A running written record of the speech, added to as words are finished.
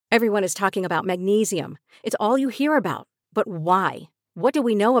Everyone is talking about magnesium. It's all you hear about. But why? What do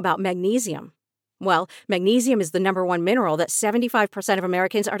we know about magnesium? Well, magnesium is the number one mineral that 75% of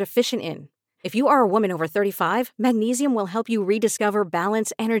Americans are deficient in. If you are a woman over 35, magnesium will help you rediscover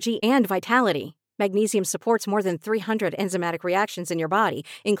balance, energy, and vitality. Magnesium supports more than 300 enzymatic reactions in your body,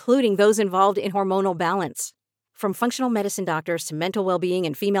 including those involved in hormonal balance. From functional medicine doctors to mental well-being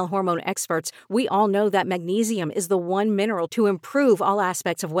and female hormone experts, we all know that magnesium is the one mineral to improve all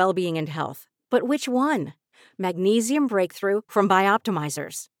aspects of well-being and health. But which one? Magnesium Breakthrough from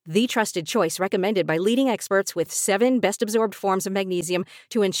Bioptimizers, the trusted choice recommended by leading experts with 7 best-absorbed forms of magnesium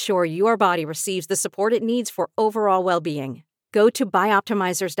to ensure your body receives the support it needs for overall well-being. Go to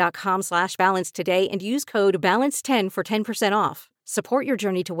bioptimizers.com/balance today and use code BALANCE10 for 10% off. Support your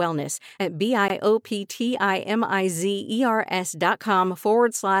journey to wellness at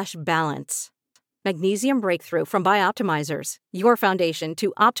bioptimizers.com/balance. Magnesium Breakthrough from Bioptimizers, your foundation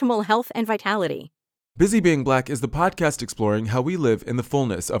to optimal health and vitality. Busy Being Black is the podcast exploring how we live in the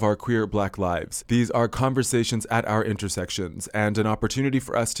fullness of our queer Black lives. These are conversations at our intersections and an opportunity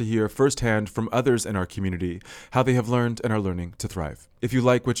for us to hear firsthand from others in our community how they have learned and are learning to thrive. If you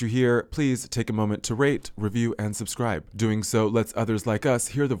like what you hear, please take a moment to rate, review, and subscribe. Doing so lets others like us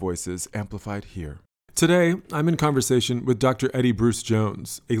hear the voices amplified here. Today, I'm in conversation with Dr. Eddie Bruce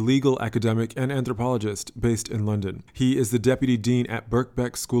Jones, a legal academic and anthropologist based in London. He is the Deputy Dean at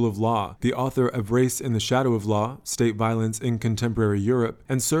Birkbeck School of Law, the author of Race in the Shadow of Law, State Violence in Contemporary Europe,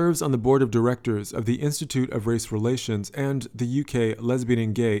 and serves on the board of directors of the Institute of Race Relations and the UK Lesbian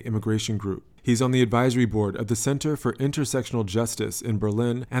and Gay Immigration Group. He's on the advisory board of the Center for Intersectional Justice in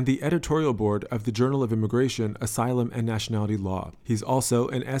Berlin and the editorial board of the Journal of Immigration, Asylum, and Nationality Law. He's also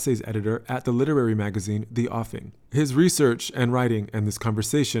an essays editor at the literary magazine The Offing. His research and writing and this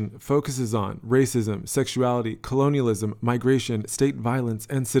conversation focuses on racism, sexuality, colonialism, migration, state violence,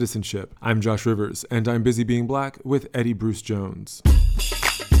 and citizenship. I'm Josh Rivers, and I'm Busy Being Black with Eddie Bruce Jones.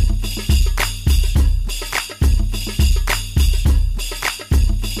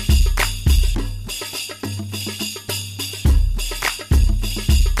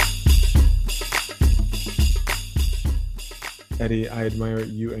 Eddie, I admire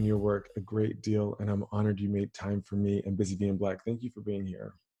you and your work a great deal, and I'm honored you made time for me and Busy Being Black. Thank you for being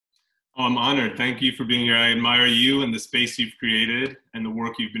here. Oh, I'm honored. Thank you for being here. I admire you and the space you've created and the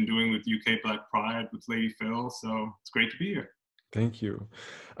work you've been doing with UK Black Pride with Lady Phil. So it's great to be here. Thank you.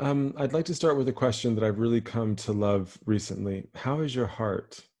 I'd like to start with a question that I've really come to love recently. How is your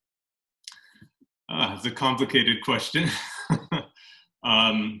heart? It's a complicated question.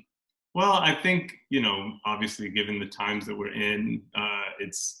 Well, I think, obviously given the times that we're in,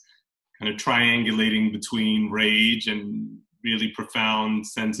 it's kind of triangulating between rage and really profound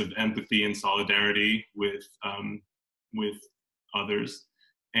sense of empathy and solidarity with others,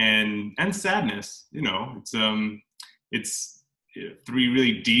 and sadness. It's 3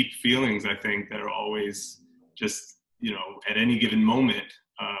 really deep feelings, I think, that are always just, at any given moment,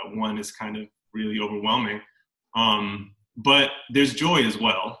 one is kind of really overwhelming. But there's joy as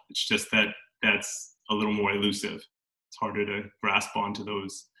well. It's just that that's a little more elusive. It's harder to grasp onto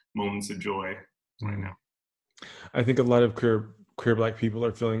those moments of joy right now. I think a lot of queer Black people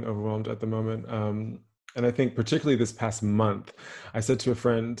are feeling overwhelmed at the moment. And I think particularly this past month, I said to a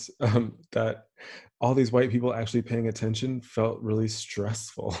friend that all these white people actually paying attention felt really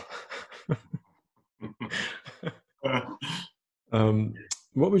stressful. What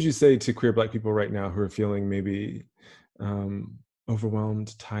would you say to queer Black people right now who are feeling maybe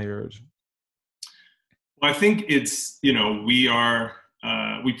overwhelmed, tired? Well, I think it's, we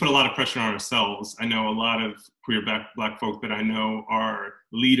put a lot of pressure on ourselves. I know a lot of queer Black folk that I know are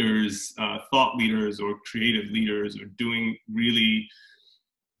leaders, thought leaders or creative leaders, or doing really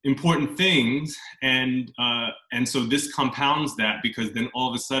important things. And so this compounds that, because then all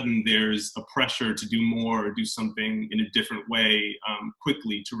of a sudden there's a pressure to do more or do something in a different way,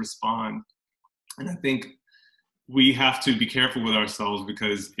 quickly to respond. And I think we have to be careful with ourselves,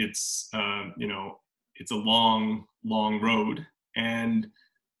 because it's a long road, and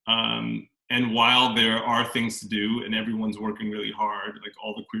while there are things to do and everyone's working really hard, like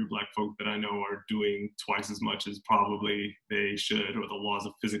all the queer Black folk that I know are doing twice as much as probably they should or the laws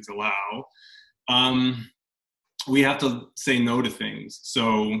of physics allow, we have to say no to things.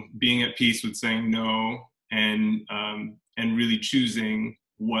 So being at peace with saying no, and really choosing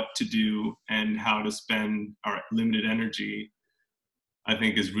what to do and how to spend our limited energy, I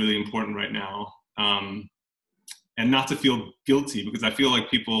think is really important right now. And not to feel guilty, because I feel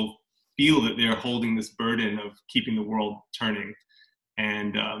like people feel that they're holding this burden of keeping the world turning.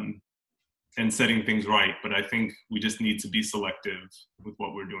 And and setting things right. But I think we just need to be selective with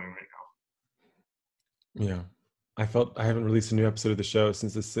what we're doing right now. Yeah. I felt I haven't released a new episode of the show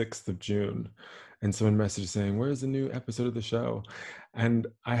since the 6th of June. And someone messaged saying, "Where's the new episode of the show?" And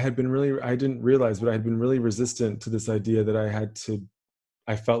I didn't realize, but I had been really resistant to this idea that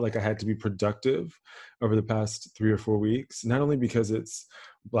I felt like I had to be productive over the past 3 or 4 weeks, not only because it's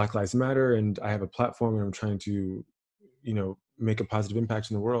Black Lives Matter and I have a platform and I'm trying to, make a positive impact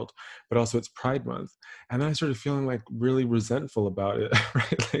in the world, but also it's Pride Month. And then I started feeling like really resentful about it,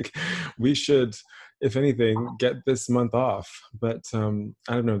 right? Like we should, if anything, get this month off. But I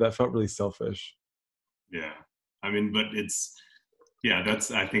don't know, that felt really selfish. Yeah. I mean, but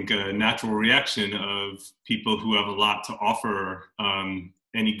that's, I think, a natural reaction of people who have a lot to offer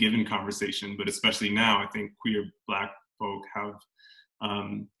any given conversation, but especially now, I think queer Black folk have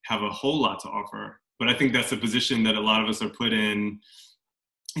a whole lot to offer. But I think that's a position that a lot of us are put in,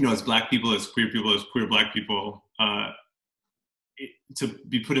 as Black people, as queer Black people, to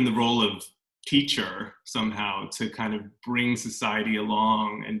be put in the role of teacher somehow, to kind of bring society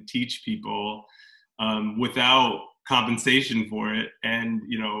along and teach people without compensation for it, and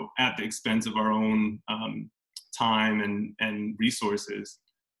at the expense of our own time and resources.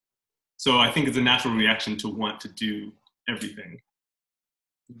 So I think it's a natural reaction to want to do everything.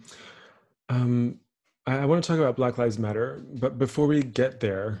 I want to talk about Black Lives Matter, but before we get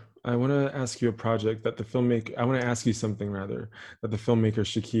there, I want to ask you I want to ask you something rather, that the filmmaker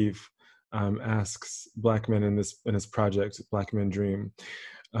Shakif asks Black men in his project, Black Men Dream.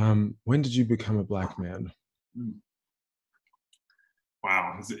 When did you become a Black man?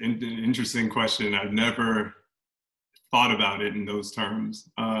 Wow, it's an interesting question. I've never thought about it in those terms.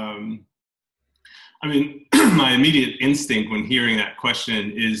 I mean, my immediate instinct when hearing that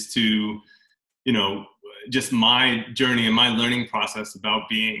question is to, just my journey and my learning process about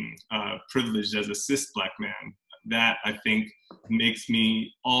being privileged as a cis Black man. That, I think, makes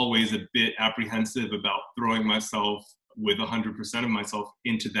me always a bit apprehensive about throwing myself with 100% of myself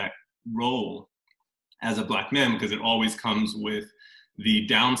into that role as a Black man, because it always comes with the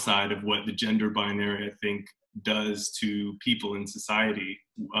downside of what the gender binary, I think, does to people in society,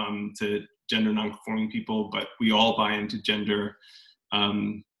 to gender nonconforming people, but we all buy into gender,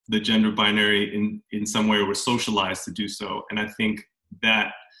 the gender binary in some way, or we're socialized to do so. And I think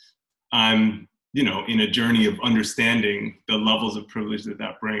that I'm, in a journey of understanding the levels of privilege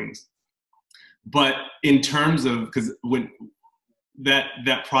that brings. But in terms of, because when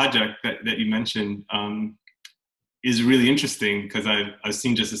that project that you mentioned is really interesting, because I've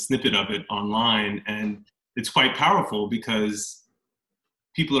seen just a snippet of it online, and it's quite powerful because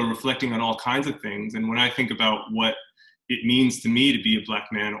people are reflecting on all kinds of things. And when I think about what it means to me to be a Black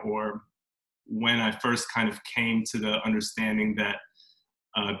man, or when I first kind of came to the understanding that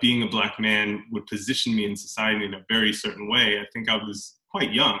being a Black man would position me in society in a very certain way, I think I was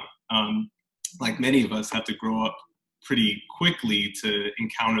quite young. Like many of us have to grow up pretty quickly to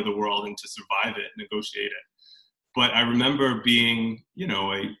encounter the world and to survive it, negotiate it. But I remember being,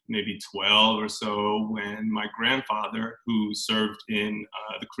 maybe 12 or so, when my grandfather, who served in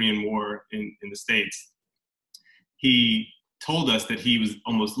the Korean War in the States, he told us that he was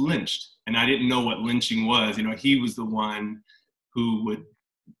almost lynched. And I didn't know what lynching was. He was the one who would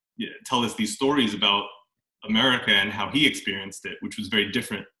tell us these stories about America and how he experienced it, which was very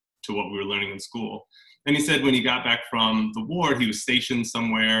different to what we were learning in school. And he said when he got back from the war, he was stationed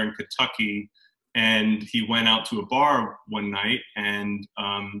somewhere in Kentucky, and he went out to a bar one night, and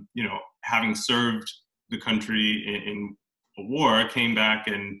having served the country in a war, came back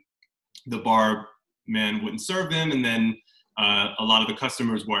and the bar man wouldn't serve him, and then a lot of the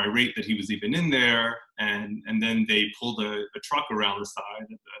customers were irate that he was even in there, and then they pulled a truck around the side of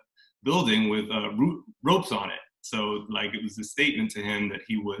the building with ropes on it. So like it was a statement to him that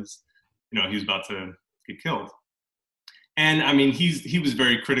he was about to get killed. And I mean, he was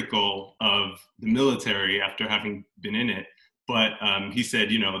very critical of the military after having been in it. But he said,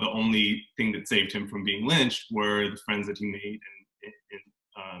 the only thing that saved him from being lynched were the friends that he made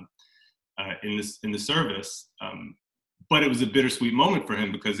in the service. But it was a bittersweet moment for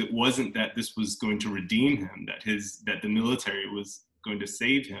him, because it wasn't that this was going to redeem him, that the military was going to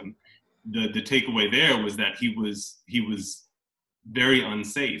save him. The takeaway there was that he was very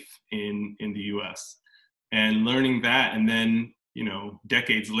unsafe in the U.S. And learning that, and then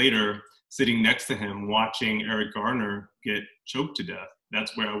decades later, sitting next to him, watching Eric Garner get choked to death.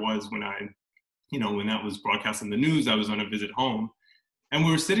 That's where I was when when that was broadcast in the news. I was on a visit home, and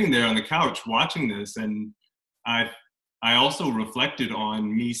we were sitting there on the couch watching this, and I also reflected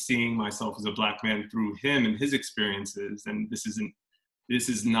on me seeing myself as a Black man through him and his experiences. And this this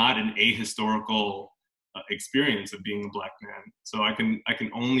is not an ahistorical experience of being a Black man. So I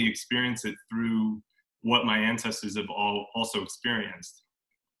can only experience it through what my ancestors have also experienced,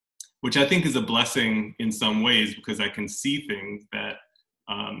 which I think is a blessing in some ways, because I can see things that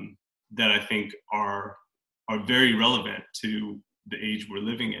that I think are very relevant to the age we're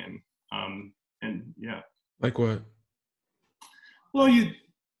living in. And yeah. Like what? Well,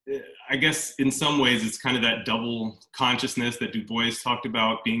 I guess in some ways it's kind of that double consciousness that Du Bois talked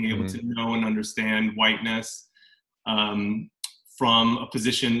about, being able to know and understand whiteness from a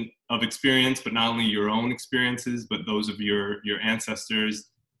position of experience, but not only your own experiences, but those of your ancestors,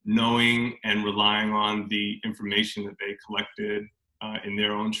 knowing and relying on the information that they collected in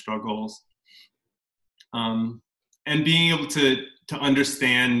their own struggles. And being able to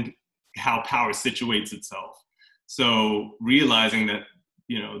understand how power situates itself. So realizing that,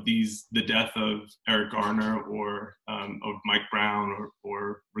 the death of Eric Garner or of Mike Brown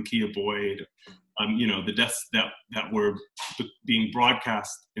or Rekia Boyd, the deaths that were being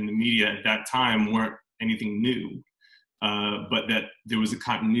broadcast in the media at that time weren't anything new, but that there was a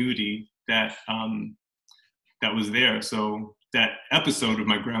continuity that was there. So that episode of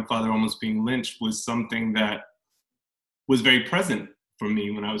my grandfather almost being lynched was something that was very present for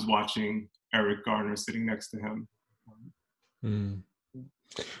me when I was watching Eric Garner sitting next to him.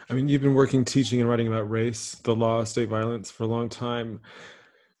 I mean, you've been working, teaching, and writing about race, the law, state violence for a long time.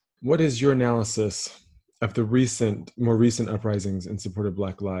 What is your analysis of the more recent uprisings in support of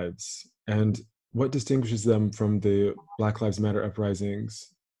Black lives? And what distinguishes them from the Black Lives Matter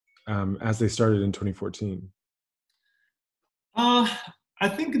uprisings as they started in 2014? I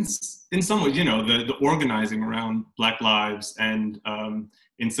think in some ways, the organizing around Black lives and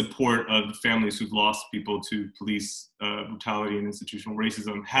in support of families who've lost people to police brutality and institutional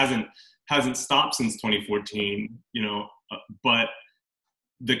racism hasn't stopped since 2014. But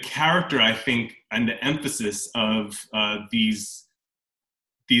the character, I think, and the emphasis of these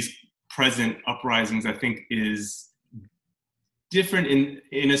present uprisings, I think, is different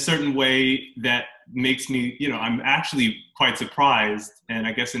in a certain way that makes me, I'm actually quite surprised, and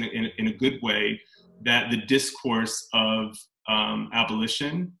I guess in a good way, that the discourse of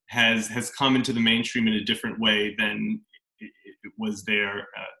abolition has come into the mainstream in a different way than it was there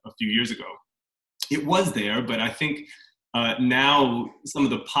a few years ago. It was there, but I think now some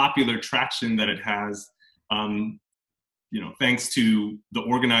of the popular traction that it has, thanks to the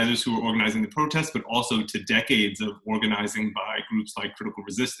organizers who were organizing the protests, but also to decades of organizing by groups like Critical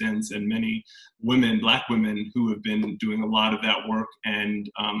Resistance and many women, Black women, who have been doing a lot of that work and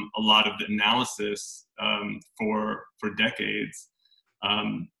a lot of the analysis for decades,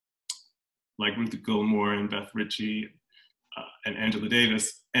 like Ruth Gilmore and Beth Ritchie and Angela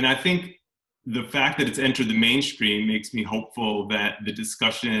Davis. And I think the fact that it's entered the mainstream makes me hopeful that the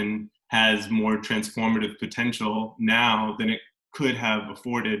discussion has more transformative potential now than it could have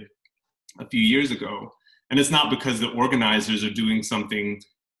afforded a few years ago. And it's not because the organizers are doing something,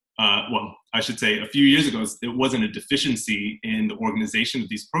 I should say a few years ago, it wasn't a deficiency in the organization of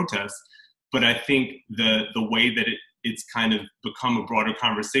these protests, but I think the way that it's kind of become a broader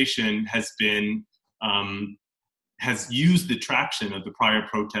conversation has used the traction of the prior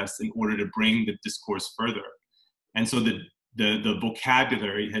protests in order to bring the discourse further. And so the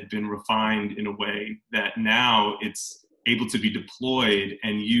vocabulary had been refined in a way that now it's able to be deployed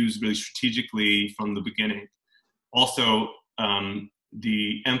and used really strategically from the beginning. Also,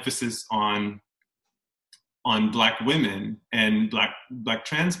 the emphasis on Black women and Black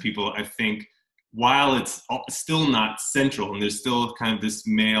trans people, I think, while it's still not central, and there's still kind of this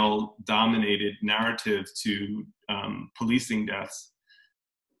male-dominated narrative to policing deaths,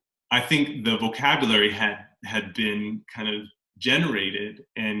 I think the vocabulary had been kind of generated,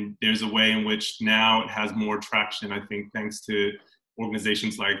 and there's a way in which now it has more traction, I think, thanks to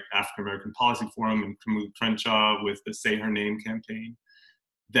organizations like African American Policy Forum and Kamala Crenshaw with the Say Her Name campaign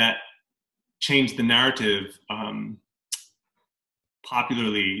that changed the narrative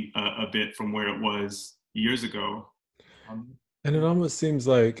popularly a bit from where it was years ago. And it almost seems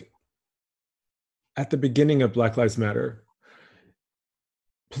like at the beginning of Black Lives Matter,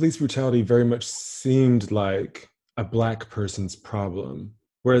 police brutality very much seemed like a Black person's problem.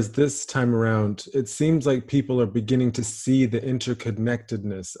 Whereas this time around, it seems like people are beginning to see the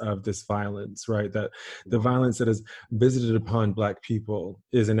interconnectedness of this violence, right? That the violence that is visited upon Black people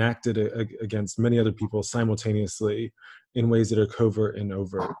is enacted against many other people simultaneously in ways that are covert and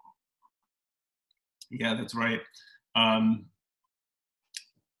overt. Yeah, that's right.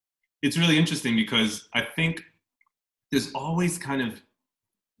 It's really interesting because I think there's always kind of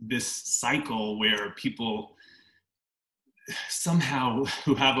this cycle where people somehow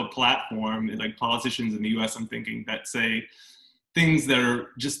who have a platform, like politicians in the US, I'm thinking, that say things that are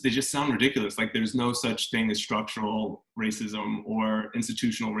just, they just sound ridiculous. Like there's no such thing as structural racism or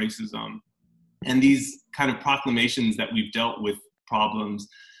institutional racism. And these kind of proclamations that we've dealt with problems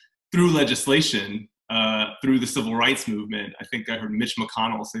through legislation, through the civil rights movement. I think I heard Mitch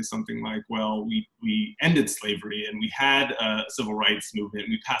McConnell say something like, well, we ended slavery and we had a civil rights movement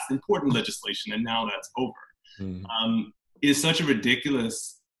and we passed important legislation and now that's over. Is such a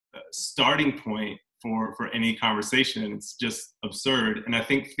ridiculous starting point for any conversation. It's just absurd. And I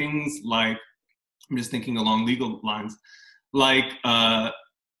think things like, I'm just thinking along legal lines, like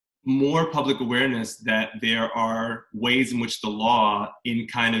more public awareness that there are ways in which the law, in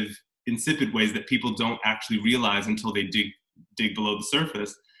kind of insipid ways that people don't actually realize until they dig below the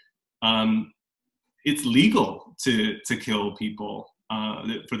surface, it's legal to kill people,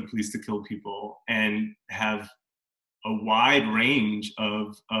 for the police to kill people, and have a wide range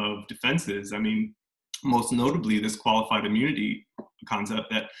of defenses. I mean, most notably this qualified immunity concept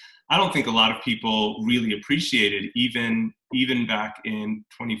that I don't think a lot of people really appreciated even back in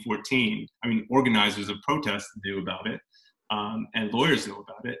 2014. I mean, organizers of protests knew about it, and lawyers knew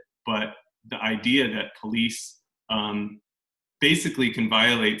about it, but the idea that police basically can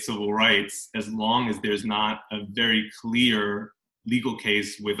violate civil rights as long as there's not a very clear legal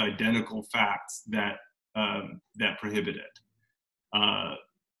case with identical facts that prohibit it.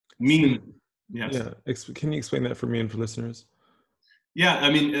 Meaning, yes. Yeah. Can you explain that for me and for listeners? Yeah,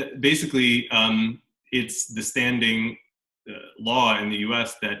 I mean, basically, it's the standing law in the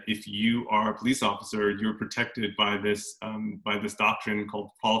U.S. that if you are a police officer, you're protected by this doctrine called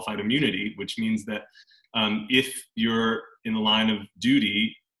qualified immunity, which means that if you're in the line of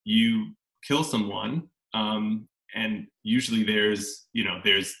duty, you kill someone, and usually there's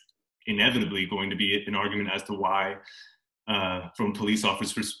inevitably going to be an argument as to why, from police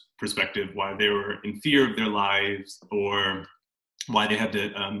officers' perspective, why they were in fear of their lives or why they had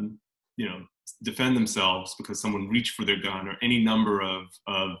to, defend themselves because someone reached for their gun, or any number of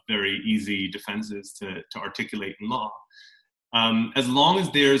very easy defenses to articulate in law. As long as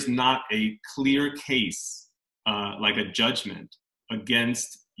there's not a clear case, like a judgment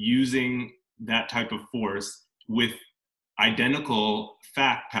against using that type of force with identical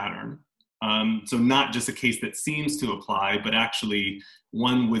fact pattern, so not just a case that seems to apply, but actually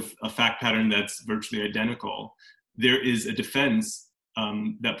one with a fact pattern that's virtually identical, there is a defense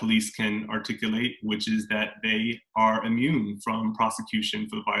that police can articulate, which is that they are immune from prosecution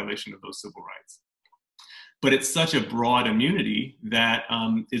for the violation of those civil rights. But it's such a broad immunity that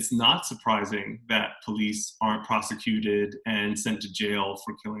it's not surprising that police aren't prosecuted and sent to jail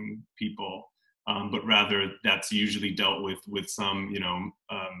for killing people, but rather that's usually dealt with some,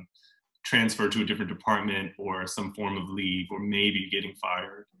 transfer to a different department or some form of leave or maybe getting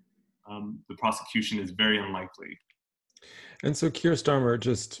fired. The prosecution is very unlikely. And so Keir Starmer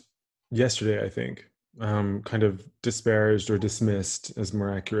just yesterday, I think, kind of disparaged or dismissed, as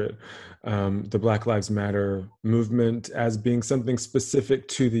more accurate, the Black Lives Matter movement as being something specific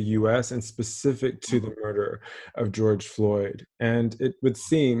to the US and specific to the murder of George Floyd. And it would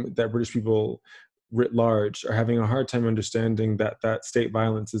seem that British people writ large are having a hard time understanding that state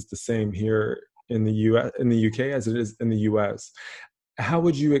violence is the same here in the UK as it is in the US. How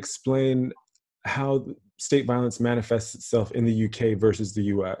would you explain how state violence manifests itself in the UK versus the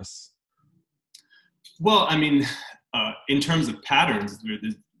US? Well, I mean, in terms of patterns,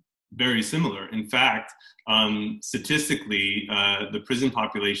 they're very similar. In fact, statistically, the prison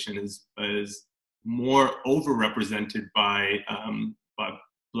population is more overrepresented by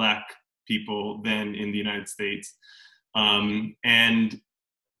Black people than in the United States. And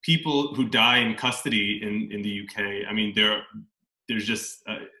people who die in custody in the UK, I mean, there's just,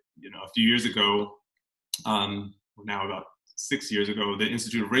 a few years ago, now about 6 years ago, the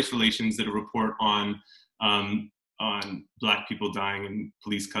Institute of Race Relations did a report on Black people dying in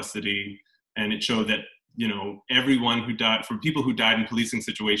police custody, and it showed that everyone who died, for people who died in policing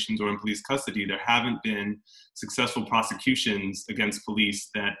situations or in police custody, there haven't been successful prosecutions against police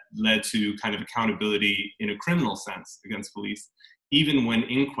that led to kind of accountability in a criminal sense against police, even when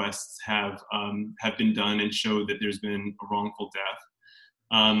inquests have been done and showed that there's been a wrongful death.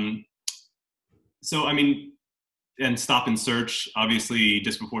 So, I mean, and stop and search obviously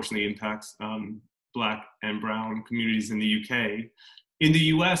disproportionately impacts Black and brown communities in the UK. In the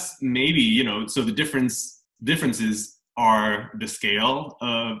US, maybe, so the differences are the scale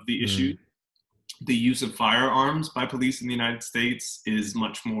of the issue. The use of firearms by police in the United States is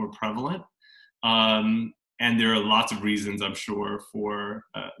much more prevalent. And there are lots of reasons, I'm sure, for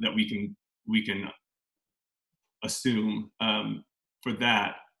that we can assume for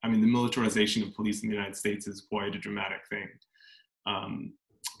that. I mean, the militarization of police in the United States is quite a dramatic thing.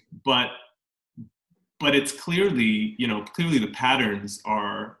 But it's clearly, clearly the patterns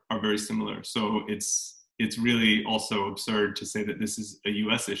are very similar. So it's really also absurd to say that this is a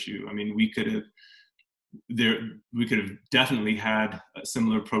U.S. issue. I mean, we could have definitely had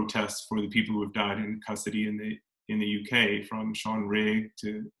similar protests for the people who have died in custody in the UK, from Sean Rigg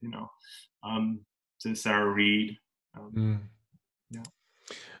to to Sarah Reed. Yeah.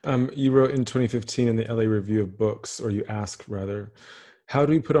 You wrote in 2015 in the LA Review of Books, or you asked rather, how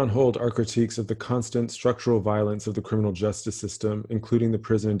do we put on hold our critiques of the constant structural violence of the criminal justice system, including the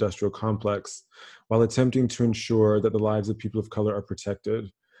prison industrial complex, while attempting to ensure that the lives of people of color are protected?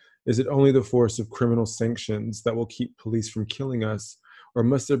 Is it only the force of criminal sanctions that will keep police from killing us, or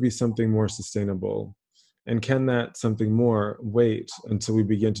must there be something more sustainable? And can that something more wait until we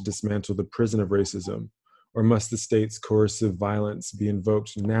begin to dismantle the prison of racism? Or must the state's coercive violence be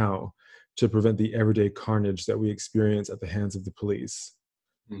invoked now to prevent the everyday carnage that we experience at the hands of the police?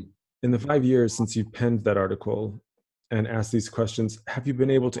 In the 5 years since you penned that article and asked these questions, have you been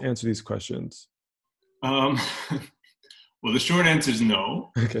able to answer these questions? Well, the short answer is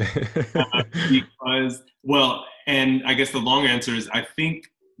no. Okay. And I guess the long answer is, I think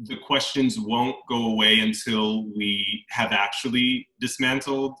the questions won't go away until we have actually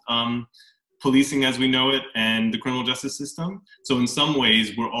dismantled policing as we know it and the criminal justice system. So in some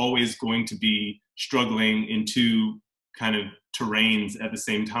ways, we're always going to be struggling in two kind of terrains at the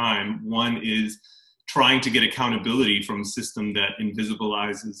same time. One is trying to get accountability from a system that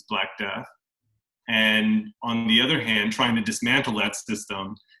invisibilizes Black death. And on the other hand, trying to dismantle that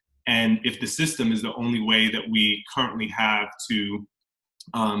system. And if the system is the only way that we currently have to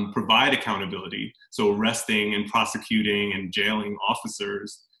provide accountability, so arresting and prosecuting and jailing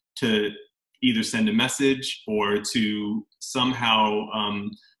officers to either send a message or to somehow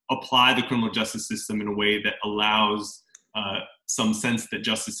apply the criminal justice system in a way that allows some sense that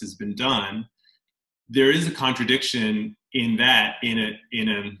justice has been done, there is a contradiction in that in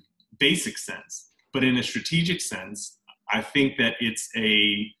a basic sense. But in a strategic sense, I think that it's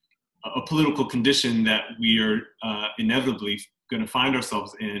a political condition that we are inevitably going to find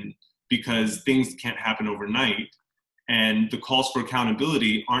ourselves in, because things can't happen overnight. And the calls for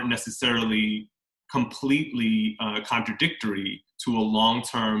accountability aren't necessarily completely contradictory to a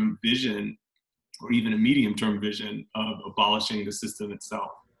long-term vision or even a medium-term vision of abolishing the system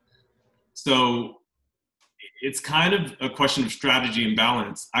itself. So it's kind of a question of strategy and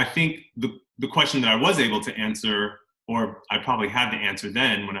balance. I think the question that I was able to answer, or I probably had to answer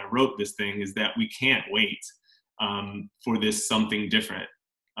then when I wrote this thing, is that we can't wait for this something different.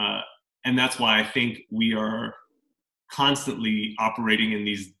 And that's why I think we are constantly operating in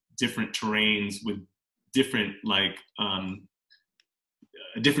these different terrains with different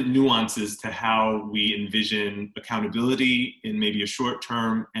different nuances to how we envision accountability in maybe a short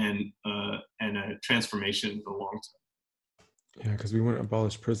term and a transformation in the long term. Yeah, because we want to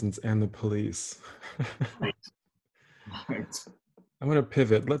abolish prisons and the police. Right. I want to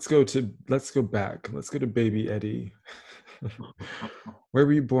pivot. Let's go back. Let's go to baby Eddie. Where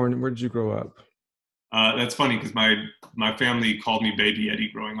were you born? Where did you grow up? That's funny because my family called me baby Eddie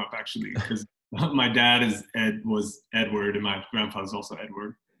growing up, actually, because my dad was Edward and my grandfather's also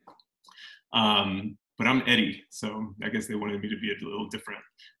Edward. But I'm Eddie, so I guess they wanted me to be a little different.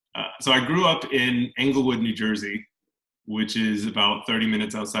 So I grew up in Englewood, New Jersey, which is about 30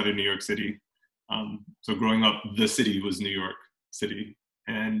 minutes outside of New York City. So growing up, the city was New York City.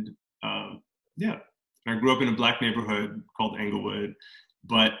 And I grew up in a Black neighborhood called Englewood,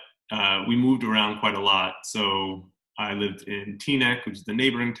 but we moved around quite a lot. So I lived in Teaneck, which is the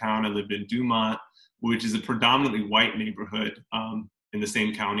neighboring town. I lived in Dumont, which is a predominantly white neighborhood in the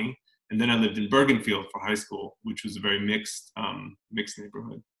same county. And then I lived in Bergenfield for high school, which was a very mixed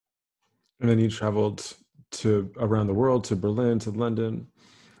neighborhood. And then you traveled around the world, to Berlin, to London.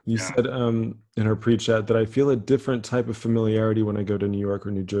 You said in our pre-chat that I feel a different type of familiarity when I go to New York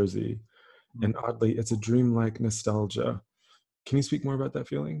or New Jersey. Mm. And oddly, it's a dreamlike nostalgia. Can you speak more about that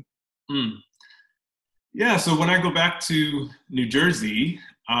feeling? Yeah, so when I go back to New Jersey,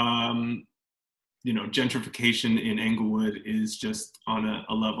 gentrification in Englewood is just on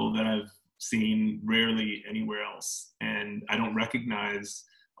a level that I've seen rarely anywhere else. And I don't recognize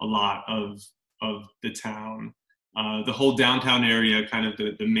a lot of the town. The whole downtown area, kind of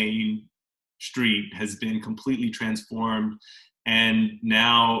the main street, has been completely transformed. And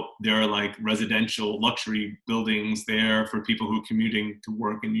now there are like residential luxury buildings there for people who are commuting to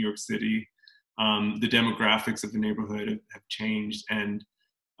work in New York City. The demographics of the neighborhood have changed. And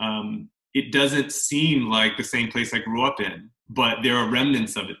it doesn't seem like the same place I grew up in, but there are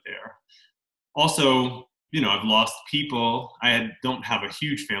remnants of it there. Also, I've lost people. Don't have a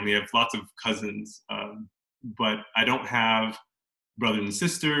huge family. I have lots of cousins, but I don't have brothers and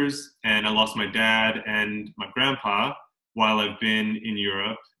sisters, and I lost my dad and my grandpa while I've been in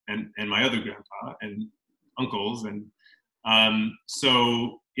Europe, and my other grandpa and uncles. And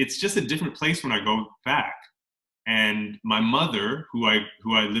so it's just a different place when I go back. And my mother, who I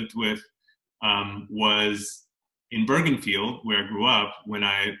lived with, was in Bergenfield, where I grew up when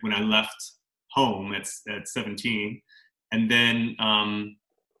I left home at 17, and then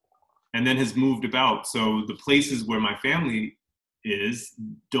has moved about. So the places where my family is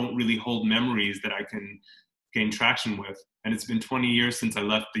don't really hold memories that I can gain traction with. And it's been 20 years since I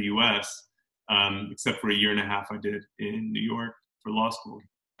left the US, except for a year and a half I did in New York for law school.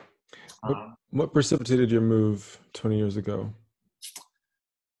 What precipitated your move 20 years ago?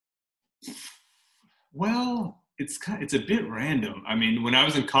 Well, it's a bit random. I mean, when I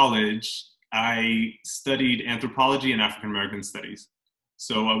was in college, I studied anthropology and African American studies.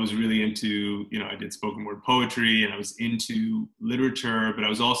 So I was really into, I did spoken word poetry, and I was into literature, but I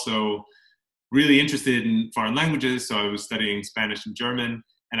was also really interested in foreign languages. So I was studying Spanish and German.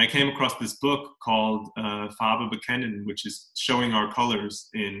 And I came across this book called Farbe bekennen, which is Showing Our Colors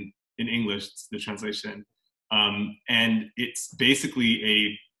in English, it's the translation. And it's basically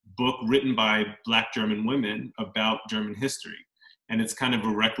a book written by Black German women about German history. And it's kind of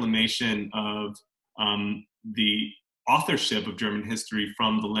a reclamation of the authorship of German history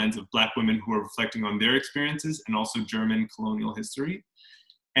from the lens of Black women who are reflecting on their experiences, and also German colonial history.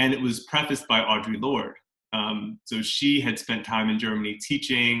 And it was prefaced by Audre Lorde. So she had spent time in Germany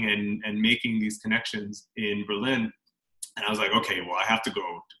teaching and making these connections in Berlin. And I was like, okay, well, I have to go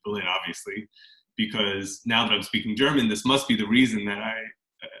to Berlin, obviously, because now that I'm speaking German, this must be the reason that I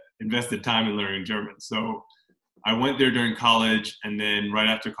invested time in learning German. So I went there during college, and then right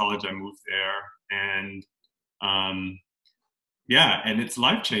after college, I moved there. And and it's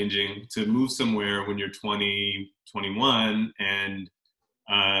life-changing to move somewhere when you're 20, 21, and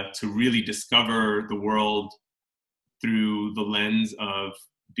to really discover the world through the lens of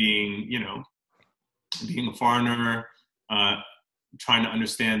being a foreigner, trying to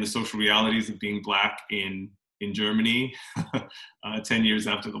understand the social realities of being Black in Germany 10 years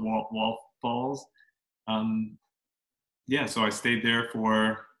after the wall falls. So I stayed there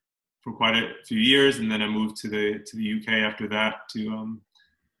for quite a few years, and then I moved to the UK after that to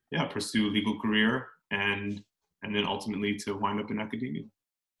pursue a legal career, and then ultimately to wind up in academia.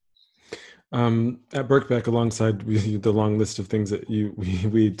 At Birkbeck, alongside the long list of things that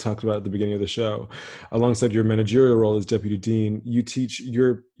we talked about at the beginning of the show, alongside your managerial role as deputy dean, you teach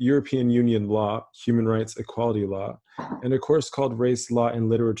European Union law, human rights, equality law, and a course called Race, Law, and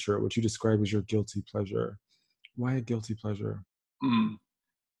Literature, which you describe as your guilty pleasure. Why a guilty pleasure?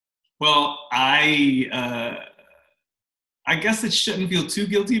 Well, I guess it shouldn't feel too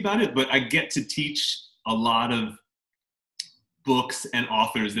guilty about it, but I get to teach a lot of books and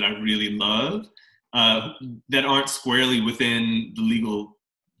authors that I really love that aren't squarely within the legal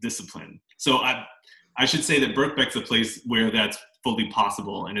discipline. So I should say that Birkbeck's a place where that's fully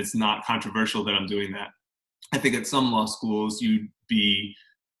possible, and it's not controversial that I'm doing that. I think at some law schools you'd be,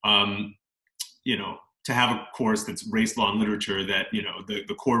 to have a course that's race, law, and literature, that,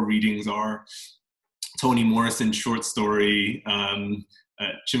 the core readings are Toni Morrison's short story,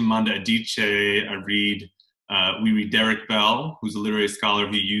 Chimamanda Adichie. We read Derek Bell, who's a literary scholar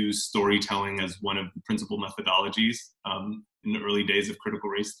who used storytelling as one of the principal methodologies in the early days of critical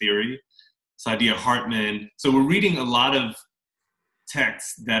race theory. Saidiya Hartman. So we're reading a lot of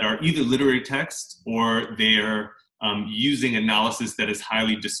texts that are either literary texts, or they're using analysis that is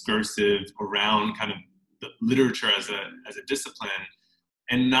highly discursive around kind of the literature as a discipline,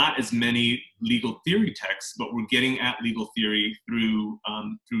 and not as many legal theory texts, but we're getting at legal theory through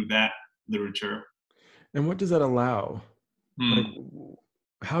that literature. And what does that allow? Like,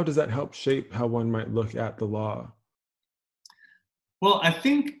 how does that help shape how one might look at the law? Well, I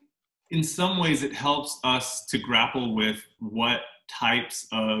think in some ways it helps us to grapple with what types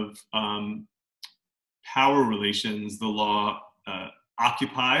of power relations the law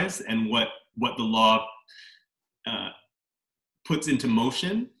occupies, and what the law puts into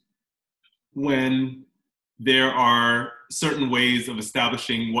motion when there are certain ways of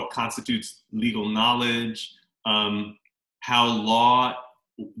establishing what constitutes legal knowledge, how law,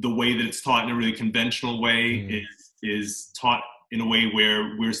 the way that it's taught in a really conventional way, is taught in a way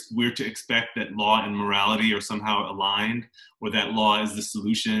where we're to expect that law and morality are somehow aligned, or that law is the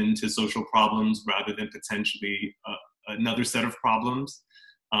solution to social problems rather than potentially another set of problems.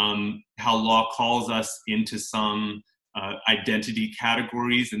 how law calls us into some identity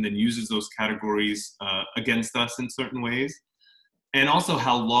categories and then uses those categories against us in certain ways. And also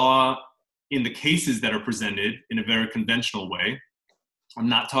how law, in the cases that are presented in a very conventional way, I'm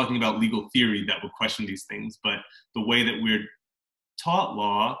not talking about legal theory that would question these things, but the way that we're taught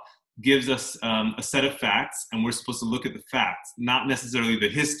law gives us a set of facts, and we're supposed to look at the facts, not necessarily the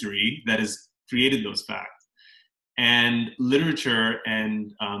history that has created those facts. And literature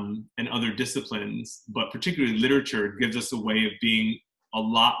and other disciplines, but particularly literature, gives us a way of being a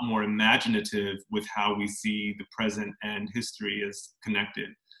lot more imaginative with how we see the present and history as connected.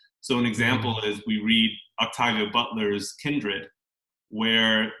 So an example is we read Octavia Butler's Kindred,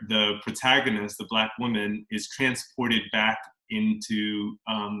 where the protagonist, the Black woman, is transported back into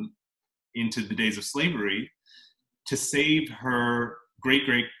the days of slavery to save her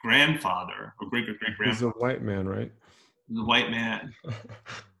great-great-grandfather or great-great-great-grandfather. He's a white man, right? The white man.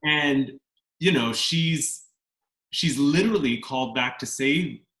 And, you know, she's literally called back to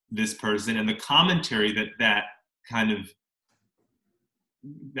save this person. And the commentary that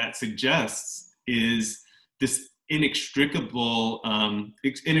suggests is this inextricably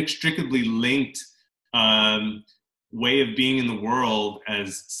linked way of being in the world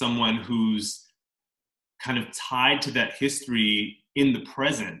as someone who's kind of tied to that history in the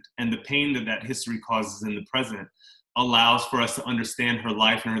present, and the pain that history causes in the present allows for us to understand her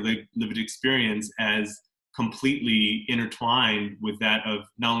life and her lived experience as completely intertwined with that of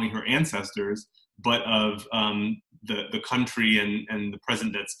not only her ancestors, but of the country and the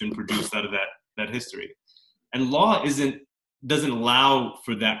present that's been produced out of that history. And law doesn't allow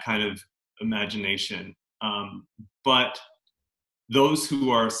for that kind of imagination. But those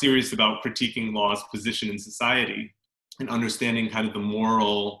who are serious about critiquing law's position in society and understanding kind of the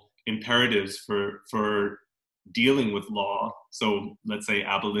moral imperatives for dealing with law, so let's say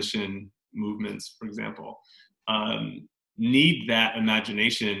abolition movements, for example, need that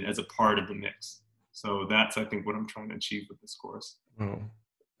imagination as a part of the mix. So that's, I think, what I'm trying to achieve with this course. Oh,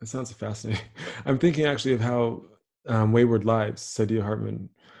 that sounds fascinating. I'm thinking actually of how Wayward Lives, Saidiya Hartman,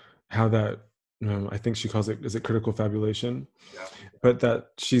 how that, I think she calls it, is it critical fabulation? Yeah. But that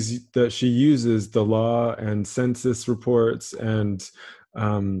she uses the law and census reports and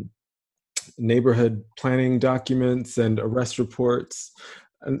neighborhood planning documents and arrest reports,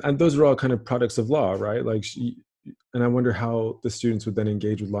 and those are all kind of products of law, right? Like and I wonder how the students would then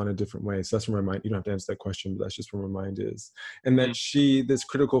engage with law in a different way. So that's where my mind, you don't have to answer that question, but that's just where my mind is. And that this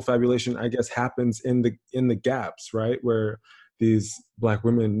critical fabulation, I guess, happens in the gaps, right? Where these Black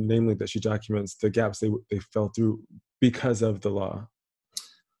women, namely that she documents, the gaps they fell through because of the law.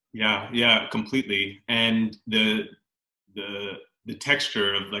 Yeah, completely. And the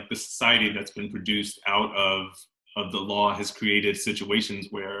texture of like the society that's been produced out of the law has created situations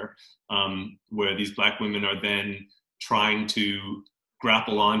where these Black women are then trying to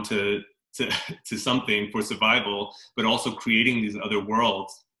grapple on to something for survival, but also creating these other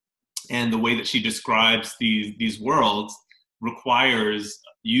worlds. And the way that she describes these worlds requires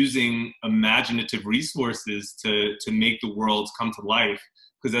using imaginative resources to make the worlds come to life.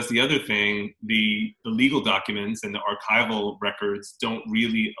 Because that's the other thing, the legal documents and the archival records don't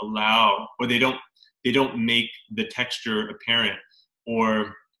really allow, or they don't make the texture apparent,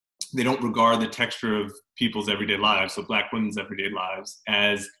 or they don't regard the texture of people's everyday lives, so Black women's everyday lives,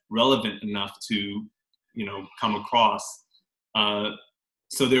 as relevant enough to, come across.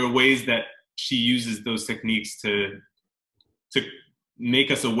 So there are ways that she uses those techniques to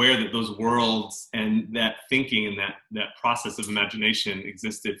make us aware that those worlds and that thinking and that process of imagination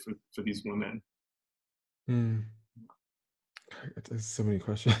existed for these women. There's so many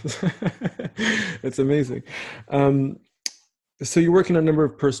questions. It's amazing. So you're working on a number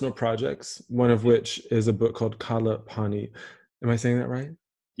of personal projects, one of which is a book called Kala Pani. Am I saying that right?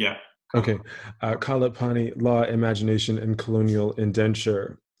 Yeah. Okay. Kala Pani, Law, Imagination, and Colonial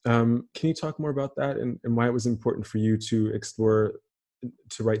Indenture. Can you talk more about that and why it was important for you to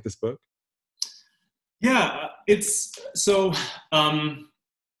write this book? Yeah, it's so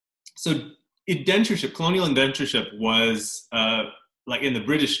indentureship, colonial indentureship was like in the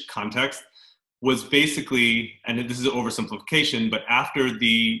British context was basically, and this is an oversimplification, but after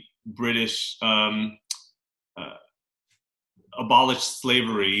the British abolished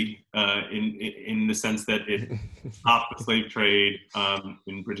slavery in the sense that it stopped the slave trade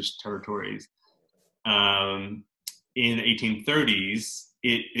in British territories. In the 1830s,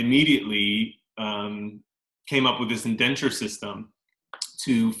 it immediately came up with this indenture system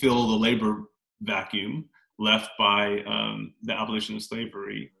to fill the labor vacuum left by the abolition of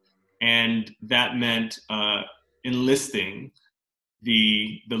slavery. And that meant enlisting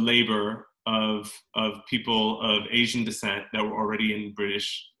the labor of people of Asian descent that were already in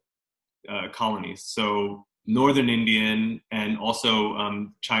British colonies. So Northern Indian and also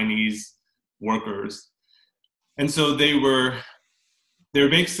Chinese workers. And so they were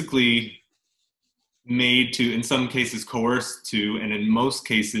basically made to, in some cases, coerced to, and in most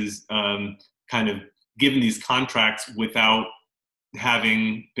cases, kind of given these contracts without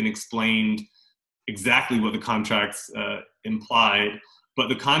having been explained exactly what the contracts implied. But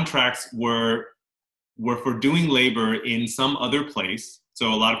the contracts were for doing labor in some other place.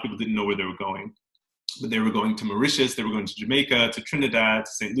 So a lot of people didn't know where they were going. But they were going to Mauritius, they were going to Jamaica, to Trinidad,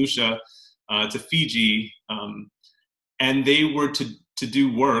 to St. Lucia, to Fiji. And they were to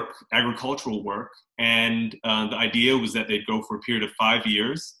do work, agricultural work. And the idea was that they'd go for a period of 5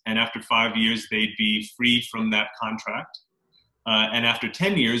 years. And after 5 years, they'd be free from that contract. And after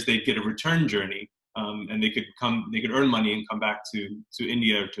 10 years, they'd get a return journey. And they could earn money and come back to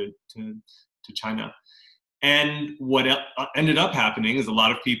India or to China. And what ended up happening is a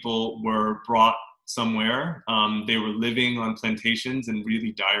lot of people were brought somewhere. They were living on plantations in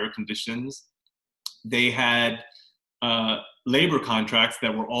really dire conditions. They had labor contracts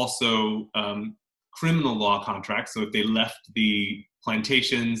that were also criminal law contracts. So if they left the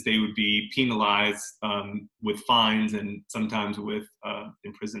plantations, they would be penalized with fines and sometimes with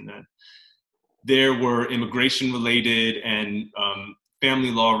imprisonment. There were immigration-related and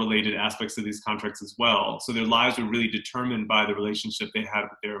family law-related aspects of these contracts as well. So their lives were really determined by the relationship they had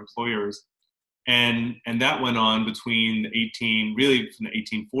with their employers. And that went on between from the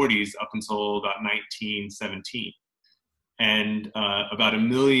 1840s up until about 1917. And about 1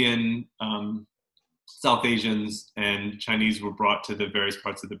 million South Asians and Chinese were brought to the various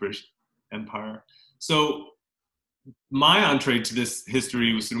parts of the British Empire. So my entree to this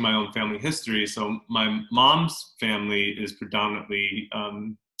history was through my own family history. So my mom's family is predominantly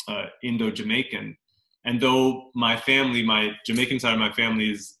Indo-Jamaican. And though my Jamaican side of my family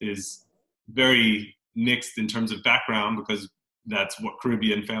is very mixed in terms of background, because that's what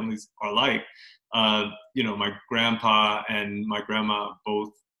Caribbean families are like, my grandpa and my grandma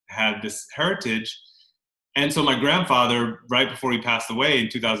both had this heritage. And so my grandfather, right before he passed away in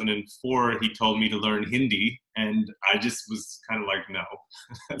 2004, he told me to learn Hindi. And I just was kind of like, no,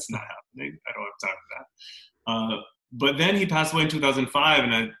 that's not happening. I don't have time for that. But then he passed away in 2005,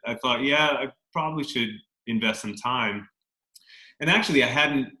 and I thought, yeah, I probably should invest some time. And actually, I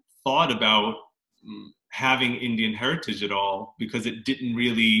hadn't thought about having Indian heritage at all, because it didn't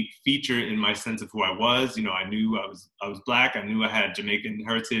really feature in my sense of who I was. I knew I was Black. I knew I had Jamaican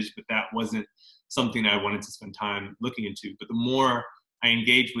heritage, but that wasn't something I wanted to spend time looking into. But the more I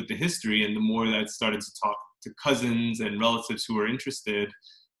engaged with the history and the more that I started to talk to cousins and relatives who were interested,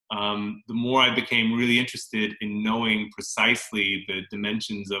 the more I became really interested in knowing precisely the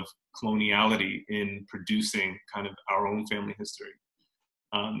dimensions of coloniality in producing kind of our own family history.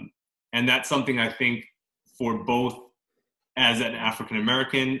 And that's something I think for both as an African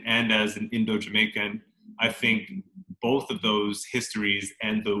American and as an Indo-Jamaican, I think both of those histories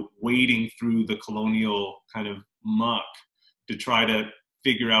and the wading through the colonial kind of muck to try to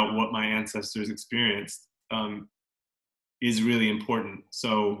figure out what my ancestors experienced is really important.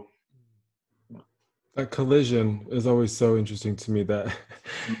 So that collision is always so interesting to me. That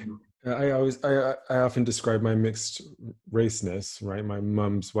I often describe my mixed raceness, right? My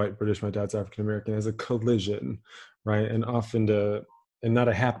mom's white British, my dad's African American, as a collision, right? And often and not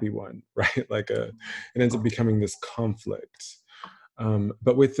a happy one, right? It ends up becoming this conflict.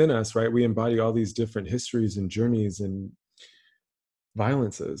 But within us, right, we embody all these different histories and journeys and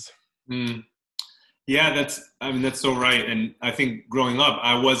violences. Yeah, that's so right. And I think growing up,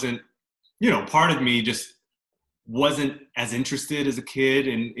 I wasn't, part of me just wasn't as interested as a kid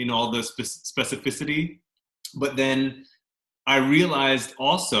in all the specificity. But then I realized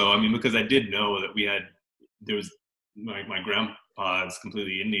also, because I did know that there was my grandpa is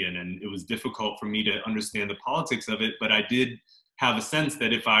completely Indian, and it was difficult for me to understand the politics of it. But I did have a sense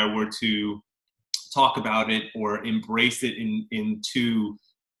that if I were to talk about it or embrace it in too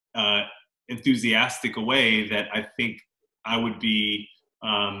enthusiastic a way, that I think I would be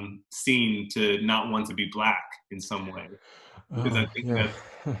seen to not want to be Black in some way. Because I think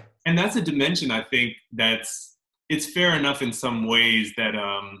and that's a dimension I think it's fair enough in some ways that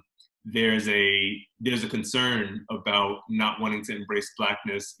there's a concern about not wanting to embrace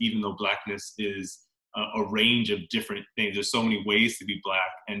Blackness, even though Blackness is a range of different things. There's so many ways to be Black,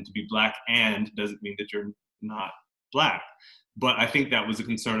 and to be Black and doesn't mean that you're not Black. But I think that was a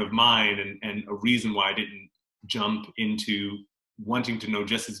concern of mine and a reason why I didn't jump into wanting to know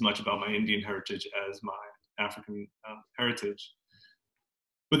just as much about my Indian heritage as my African heritage.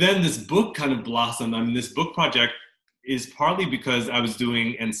 But then this book kind of blossomed. I mean, this book project is partly because I was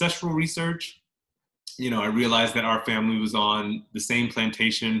doing ancestral research. I realized that our family was on the same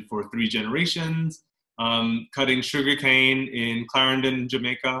plantation for 3 generations, cutting sugarcane in Clarendon,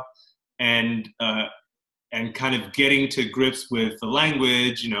 Jamaica, and kind of getting to grips with the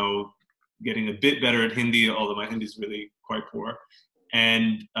language, getting a bit better at Hindi, although my Hindi is really quite poor,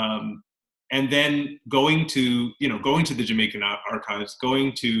 and then going to the Jamaican archives,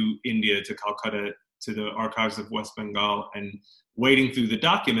 going to India, to Calcutta, to the archives of West Bengal, and wading through the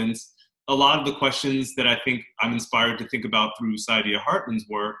documents. A lot of the questions that I think I'm inspired to think about through Saidiya Hartman's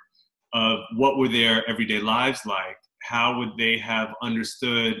work of what were their everyday lives like? How would they have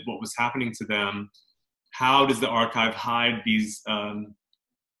understood what was happening to them? How does the archive hide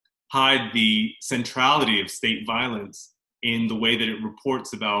the centrality of state violence in the way that it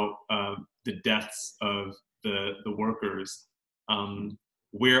reports about the deaths of the workers?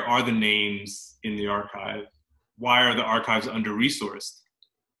 Where are the names in the archive? Why are the archives under-resourced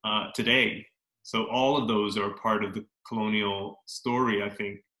today? So all of those are part of the colonial story, I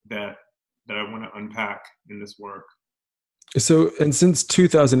think, that I want to unpack in this work. So, and since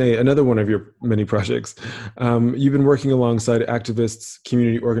 2008, another one of your many projects, you've been working alongside activists,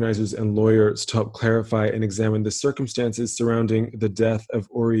 community organizers, and lawyers to help clarify and examine the circumstances surrounding the death of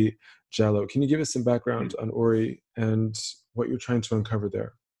Uri Jalloh. Can you give us some background on Uri and what you're trying to uncover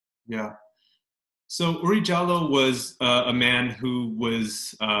there? Yeah. So Uri Jalloh was a man who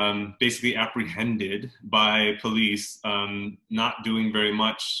was basically apprehended by police, not doing very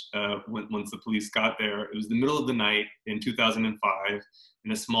much once the police got there. It was the middle of the night in 2005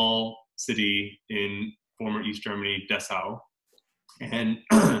 in a small city in former East Germany, Dessau. And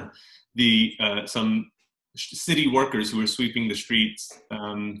some city workers who were sweeping the streets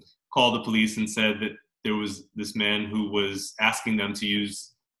called the police and said that there was this man who was asking them to use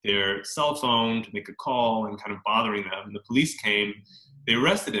their cell phone to make a call and kind of bothering them. The police came, they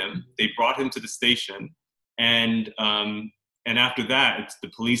arrested him, they brought him to the station, and after that, it's the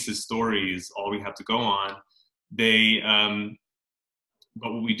police's story is all we have to go on. But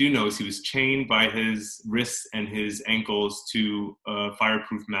what we do know is he was chained by his wrists and his ankles to a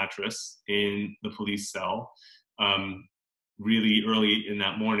fireproof mattress in the police cell really early in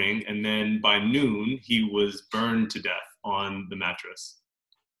that morning, and then by noon, he was burned to death on the mattress.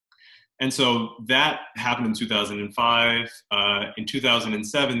 And so that happened in 2005. In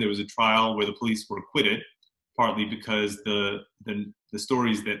 2007, there was a trial where the police were acquitted, partly because the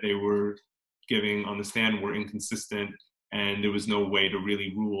stories that they were giving on the stand were inconsistent, and there was no way to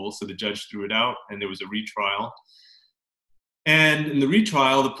really rule. So the judge threw it out, and there was a retrial. And in the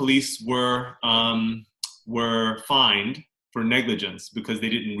retrial, the police were fined for negligence because they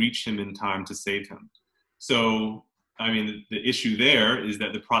didn't reach him in time to save him. So I mean, the issue there is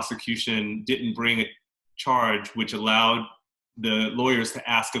that the prosecution didn't bring a charge which allowed the lawyers to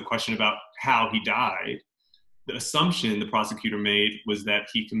ask a question about how he died. The assumption the prosecutor made was that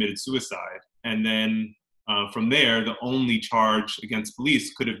he committed suicide. And then from there, the only charge against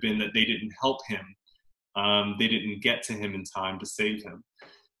police could have been that they didn't help him. They didn't get to him in time to save him.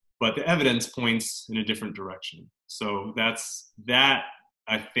 But the evidence points in a different direction. So that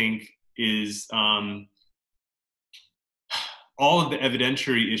I think is... all of the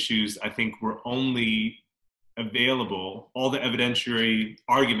evidentiary issues, I think, were only available, all the evidentiary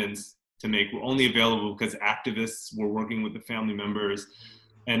arguments to make were only available because activists were working with the family members,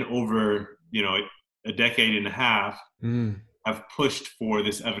 and over, a decade and a half have pushed for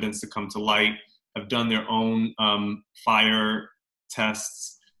this evidence to come to light, have done their own fire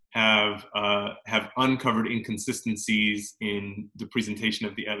tests, have uncovered inconsistencies in the presentation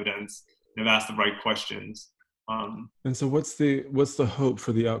of the evidence, and have asked the right questions. And so what's the hope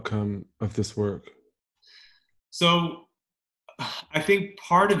for the outcome of this work? So I think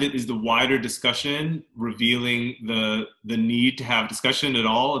part of it is the wider discussion, revealing the need to have discussion at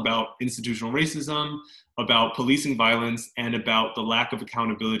all about institutional racism, about policing violence, and about the lack of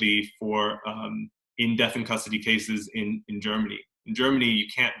accountability for in death in custody cases in Germany. In Germany, you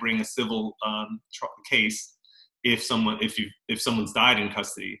can't bring a civil case if someone's died in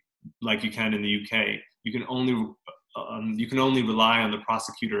custody, like you can in the UK. You can only rely on the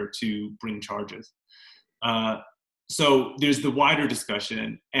prosecutor to bring charges. So there's the wider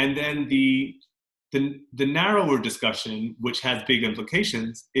discussion, and then the narrower discussion, which has big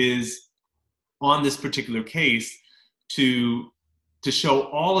implications, is on this particular case to show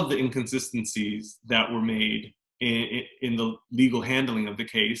all of the inconsistencies that were made in the legal handling of the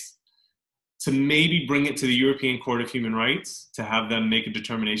case, to maybe bring it to the European Court of Human Rights to have them make a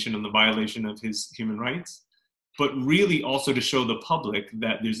determination on the violation of his human rights, but really also to show the public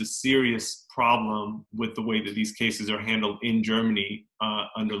that there's a serious problem with the way that these cases are handled in Germany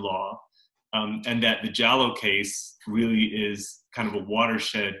under law, and that the Jallow case really is kind of a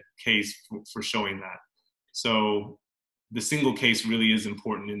watershed case for showing that. So the single case really is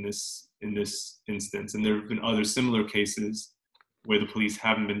important in this instance, and there have been other similar cases where the police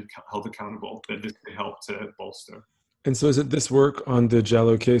haven't been held accountable that this could help to bolster. And so is it this work on the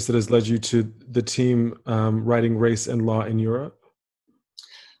Jallow case that has led you to the team writing Race and Law in Europe?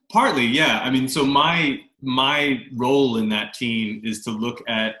 Partly, yeah. I mean, so my role in that team is to look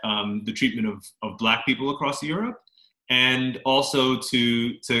at the treatment of Black people across Europe, and also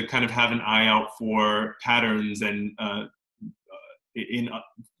to kind of have an eye out for patterns and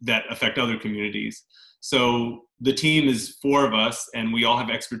that affect other communities. So the team is 4 of us, and we all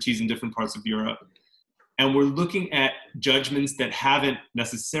have expertise in different parts of Europe. And we're looking at judgments that haven't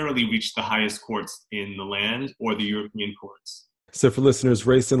necessarily reached the highest courts in the land or the European courts. So for listeners,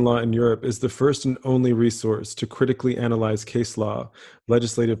 Race and Law in Europe is the first and only resource to critically analyze case law,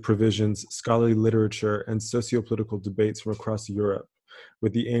 legislative provisions, scholarly literature, and socio-political debates from across Europe,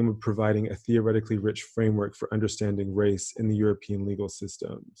 with the aim of providing a theoretically rich framework for understanding race in the European legal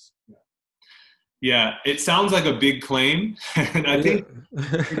systems. Yeah, it sounds like a big claim, and I think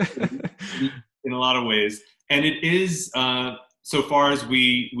in a lot of ways. And it is, so far as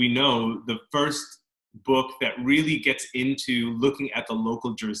we know, the first book that really gets into looking at the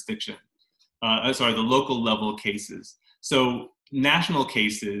local jurisdiction, the local level cases. So national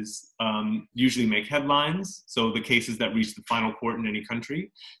cases usually make headlines, so the cases that reach the final court in any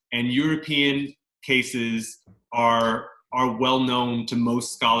country, and European cases are well known to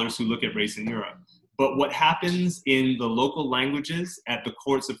most scholars who look at race in Europe. But what happens in the local languages at the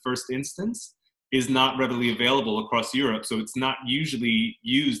courts of first instance is not readily available across Europe. So it's not usually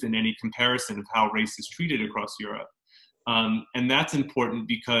used in any comparison of how race is treated across Europe. And that's important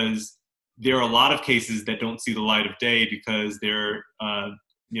because there are a lot of cases that don't see the light of day because they're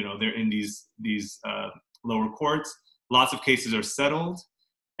in these lower courts. Lots of cases are settled.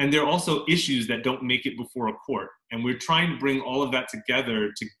 And there are also issues that don't make it before a court. And we're trying to bring all of that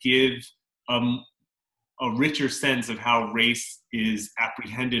together to give a richer sense of how race is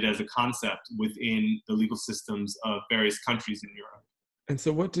apprehended as a concept within the legal systems of various countries in Europe. And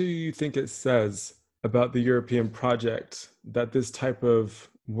so what do you think it says about the European project that this type of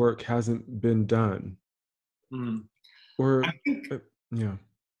work hasn't been done? Or,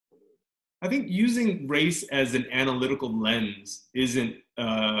 I think using race as an analytical lens isn't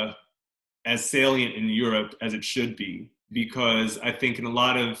as salient in Europe as it should be, because I think in a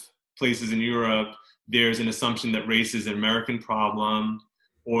lot of places in Europe, there's an assumption that race is an American problem,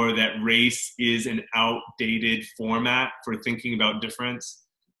 or that race is an outdated format for thinking about difference,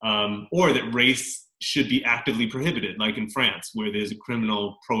 or that race should be actively prohibited, like in France, where there's a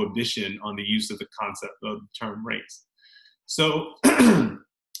criminal prohibition on the use of the concept of the term race. So,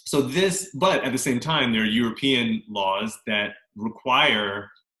 but at the same time, there are European laws that require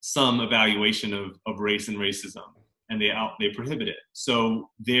some evaluation of race and racism, and they prohibit it. So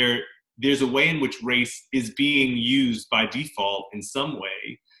there's a way in which race is being used by default in some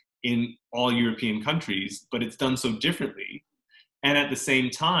way in all European countries, but it's done so differently. And at the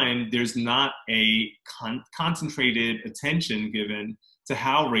same time, there's not a concentrated attention given to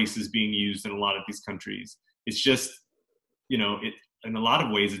how race is being used in a lot of these countries. It's just, in a lot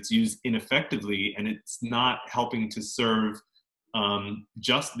of ways, it's used ineffectively, and it's not helping to serve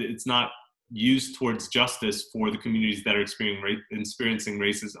it's not used towards justice for the communities that are experiencing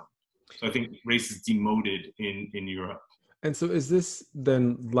racism. So I think race is demoted in Europe. And so is this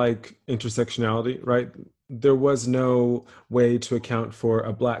then like intersectionality, right? There was no way to account for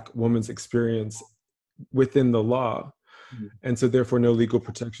a Black woman's experience within the law. Mm-hmm. And so therefore no legal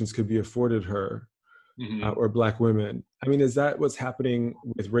protections could be afforded her, mm-hmm. Or Black women. I mean, is that what's happening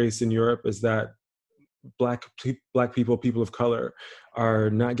with race in Europe? Is that Black people, people of color, are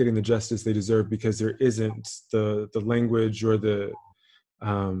not getting the justice they deserve because there isn't the language or the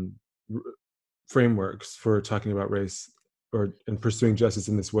frameworks for talking about race and pursuing justice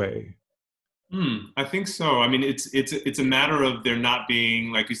in this way? I think so. I mean, it's a matter of there not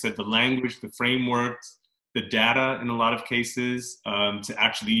being, like you said, the language, the frameworks, the data in a lot of cases to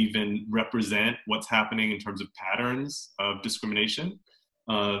actually even represent what's happening in terms of patterns of discrimination,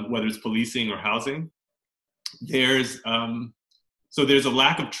 whether it's policing or housing. There's a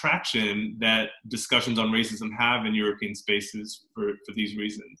lack of traction that discussions on racism have in European spaces for these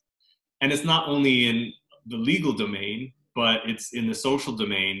reasons. And it's not only in the legal domain, but it's in the social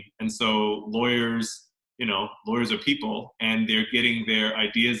domain. And so lawyers lawyers are people, and they're getting their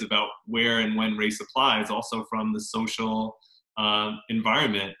ideas about where and when race applies also from the social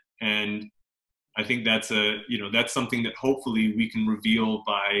environment. And I think that's something that hopefully we can reveal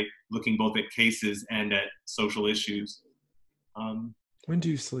by looking both at cases and at social issues. When do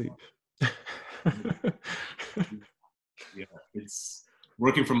you sleep? Yeah, it's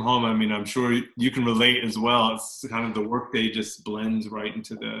working from home. I mean, I'm sure you can relate as well. It's kind of the workday just blends right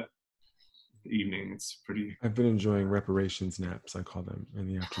into the evening. It's pretty. I've been enjoying reparations naps, I call them, in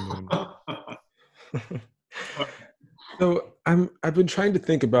the afternoon. So I've been trying to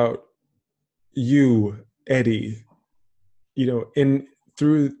think about you, Eddie,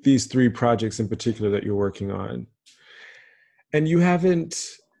 through these 3 projects in particular that you're working on. And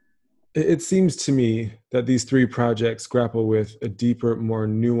it seems to me that these 3 projects grapple with a deeper, more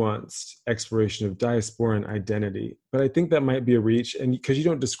nuanced exploration of diaspora and identity. But I think that might be a reach, and because you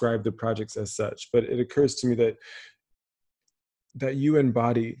don't describe the projects as such, but it occurs to me that you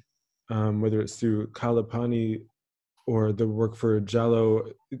embody, whether it's through Kalapani or the work for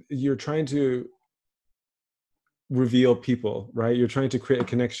Jallo, you're trying to reveal people, right? You're trying to create a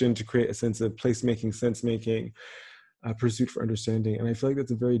connection, to create a sense of placemaking, sense-making, pursuit for understanding. And I feel like that's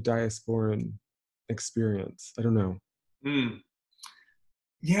a very diasporan experience. I don't know.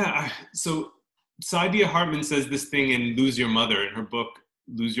 Yeah. So Saidiya Hartman says this thing in Lose Your Mother, in her book,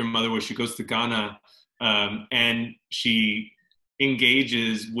 Lose Your Mother, where she goes to Ghana and she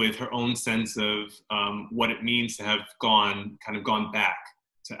engages with her own sense of what it means to have gone back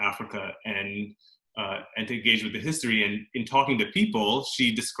to Africa and to engage with the history. And in talking to people,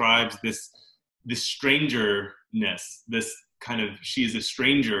 she describes this strangeness, she is a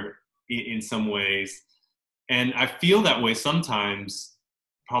stranger in some ways. And I feel that way sometimes,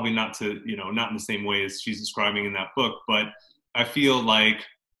 probably not in the same way as she's describing in that book, but I feel like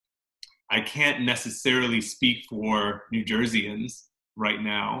I can't necessarily speak for New Jerseyans right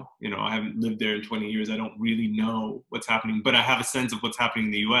now. I haven't lived there in 20 years. I don't really know what's happening, but I have a sense of what's happening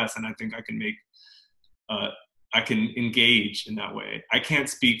in the US, and I think I can engage in that way. I can't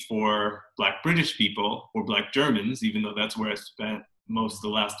speak for Black British people or Black Germans, even though that's where I spent most of the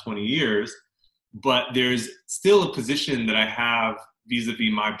last 20 years. But there's still a position that I have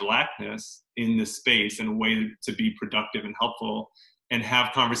vis-a-vis my Blackness in this space, in a way to be productive and helpful and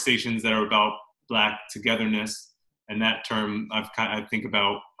have conversations that are about Black togetherness. And that term I think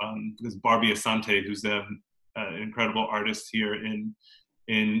about because Barbie Asante, who's an incredible artist here in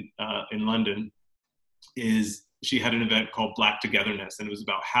London, she had an event called Black Togetherness, and it was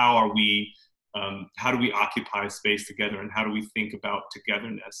about how do we occupy space together, and how do we think about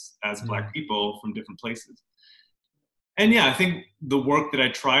togetherness as Black people from different places. And yeah, I think the work that I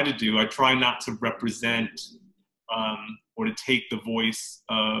try to do, I try not to represent or to take the voice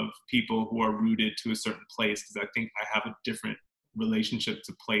of people who are rooted to a certain place, because I think I have a different relationship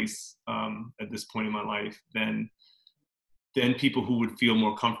to place at this point in my life than people who would feel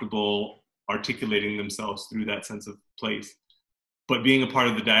more comfortable articulating themselves through that sense of place. But being a part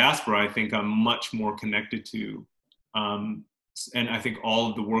of the diaspora, I think I'm much more connected to. And I think all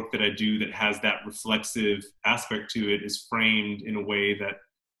of the work that I do that has that reflexive aspect to it is framed in a way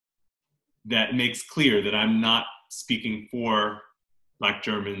that makes clear that I'm not speaking for Black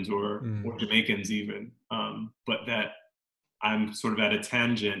Germans or Jamaicans even, but that I'm sort of at a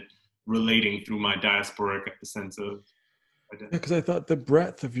tangent relating through my diasporic sense of identity. Yeah, because I thought the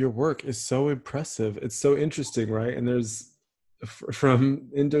breadth of your work is so impressive. It's so interesting, right? And there's from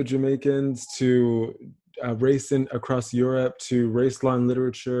Indo-Jamaicans to race across Europe to race law and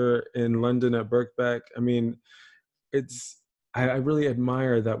literature in London at Birkbeck. I mean, I really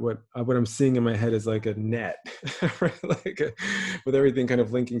admire that what I'm seeing in my head is like a net, right? With everything kind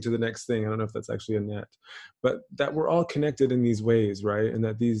of linking to the next thing. I don't know if that's actually a net, but that we're all connected in these ways, right? And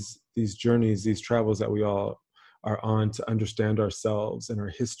that these journeys, these travels that we all are on to understand ourselves and our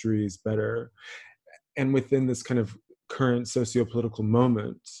histories better. And within this kind of current socio-political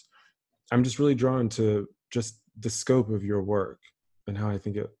moment, I'm just really drawn to just the scope of your work and how I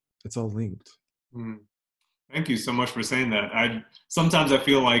think it's all linked. Thank you so much for saying that. Sometimes I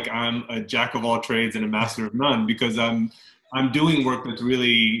feel like I'm a jack of all trades and a master of none, because I'm doing work that's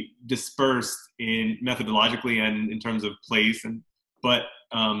really dispersed in methodologically and in terms of place, but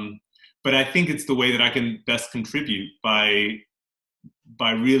I think it's the way that I can best contribute by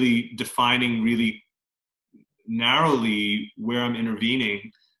really defining really narrowly where I'm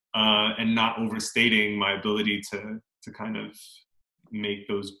intervening and not overstating my ability to kind of make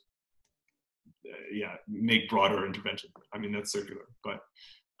those make broader intervention. I mean, that's circular, but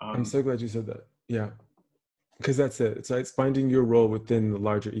I'm so glad you said that. Yeah, because that's it. It's finding your role within the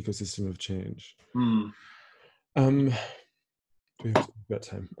larger ecosystem of change. Um, we have got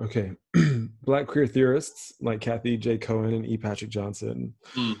time. Okay. Black queer theorists like Kathy J. Cohen and E. Patrick Johnson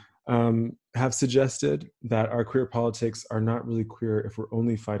Mm. have suggested that our queer politics are not really queer if we're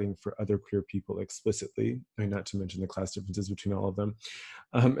only fighting for other queer people explicitly, and not to mention the class differences between all of them,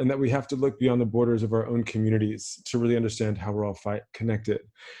 and that we have to look beyond the borders of our own communities to really understand how we're all connected.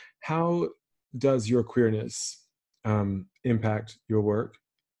 How does your queerness impact your work?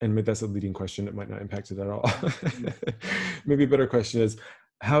 And maybe that's a leading question. It might not impact it at all. Maybe a better question is,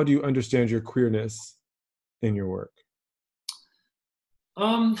 how do you understand your queerness in your work?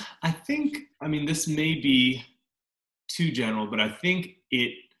 I think, I mean, this may be too general, but I think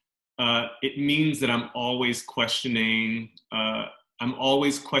it means that I'm always questioning. I'm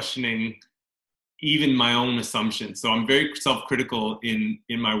always questioning even my own assumptions. So I'm very self-critical in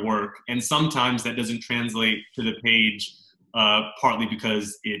my work, and sometimes that doesn't translate to the page, partly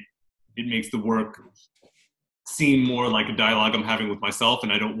because it makes the work seem more like a dialogue I'm having with myself,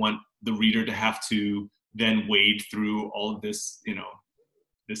 and I don't want the reader to have to then wade through all of this,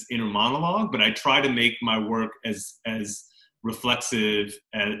 this inner monologue. But I try to make my work as reflexive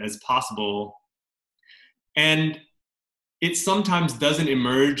as possible, and it sometimes doesn't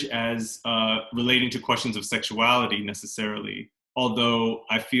emerge as relating to questions of sexuality necessarily, although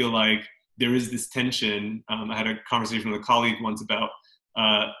I feel like there is this tension. I had a conversation with a colleague once about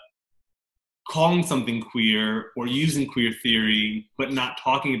calling something queer or using queer theory, but not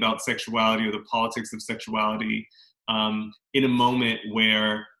talking about sexuality or the politics of sexuality in a moment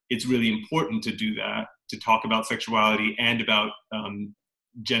where it's really important to do that, to talk about sexuality and about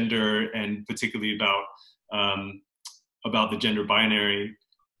gender, and particularly about the gender binary,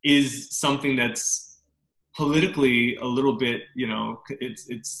 is something that's politically a little bit,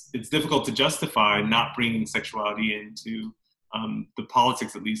 it's difficult to justify not bringing sexuality into the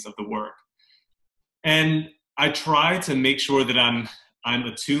politics, at least, of the work. And I try to make sure that I'm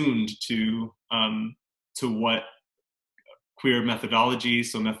attuned to what queer methodologies,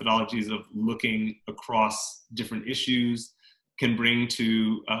 so methodologies of looking across different issues, can bring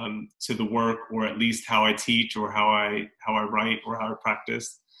to the work, or at least how I teach, or how I write, or how I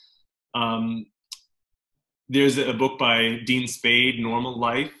practice. There's a book by Dean Spade, Normal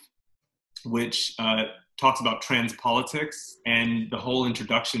Life, which talks about trans politics, and the whole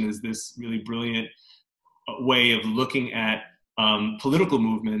introduction is this really brilliant way of looking at political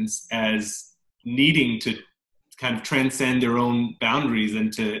movements as needing to kind of transcend their own boundaries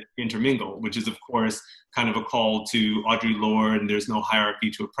and to intermingle, which is, of course, kind of a call to Audre Lorde and There's No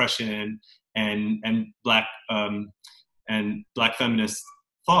Hierarchy to Oppression, and Black feminist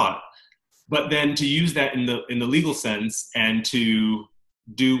thought. But then to use that in the legal sense, and to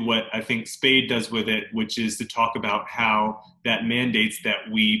do what I think Spade does with it, which is to talk about how that mandates that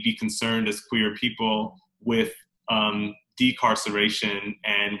we be concerned as queer people with decarceration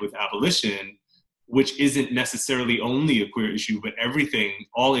and with abolition, which isn't necessarily only a queer issue, but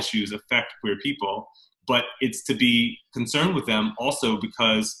all issues affect queer people. But it's to be concerned with them also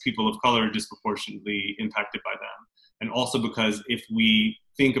because people of color are disproportionately impacted by them. And also because if we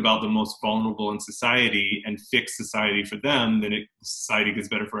think about the most vulnerable in society and fix society for them, then society gets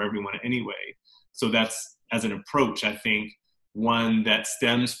better for everyone anyway. So that's, as an approach, I think, one that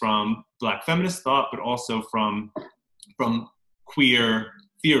stems from Black feminist thought, but also from queer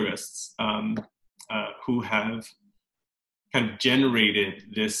theorists who have kind of generated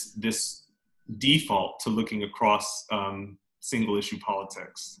this default to looking across single issue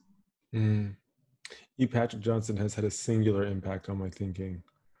politics. Mm. E. Patrick Johnson has had a singular impact on my thinking,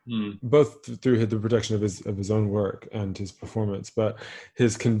 both through the production of his own work and his performance, but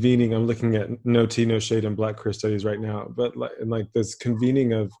his convening. I'm looking at No Tea, No Shade in Black Queer Studies right now, but like this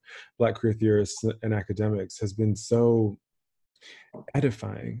convening of Black queer theorists and academics has been so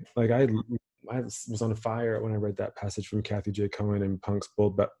edifying. Like I was on fire when I read that passage from Kathy J. Cohen and Punks,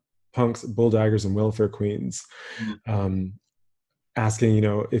 Bulldaggers, and Welfare Queens. Asking,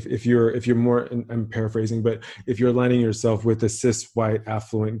 if you're more, and I'm paraphrasing, but if you're aligning yourself with a cis white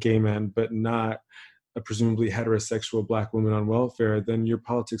affluent gay man, but not a presumably heterosexual Black woman on welfare, then your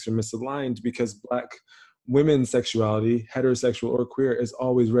politics are misaligned, because Black women's sexuality, heterosexual or queer, is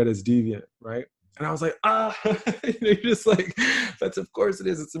always read as deviant, right? And I was like, you're just like, that's, of course it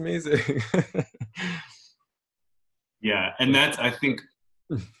is. It's amazing. Yeah, and that's, I think,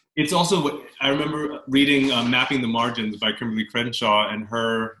 it's also what I remember reading Mapping the Margins by Kimberly Crenshaw, and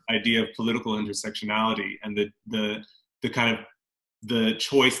her idea of political intersectionality, and the kind of the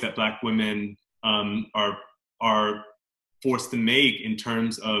choice that Black women are forced to make in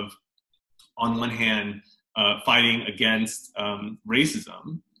terms of, on one hand, fighting against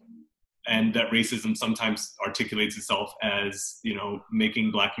racism, and that racism sometimes articulates itself as,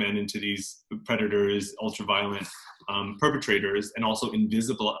 making Black men into these predators, ultraviolent perpetrators, and also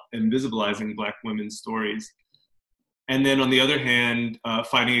invisibilizing Black women's stories. And then on the other hand,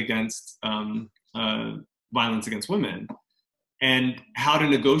 fighting against violence against women. And how to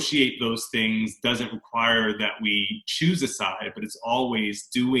negotiate those things doesn't require that we choose a side, but it's always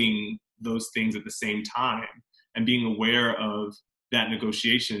doing those things at the same time, and being aware of that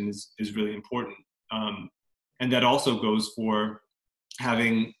negotiation is really important. And that also goes for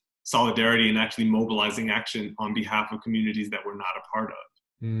having solidarity and actually mobilizing action on behalf of communities that we're not a part of.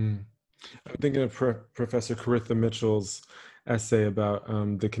 I'm thinking of Professor Caritha Mitchell's essay about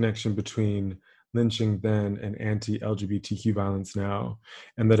the connection between lynching then and anti-LGBTQ violence now,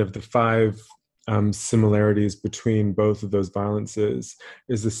 and that of the 5 similarities between both of those violences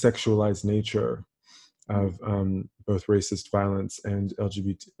is the sexualized nature of both racist violence and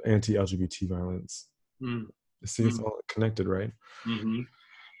anti-LGBT violence. See, it's all connected, right? Mm-hmm.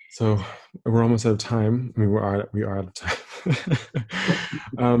 So we're almost out of time. I mean, we are out of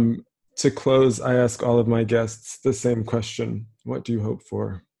time. To close, I ask all of my guests the same question: what do you hope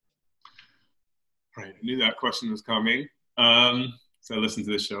for? Right, I knew that question was coming. So I listened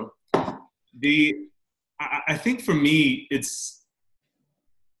to this show. I think for me, it's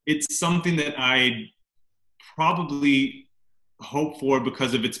something that I probably hope for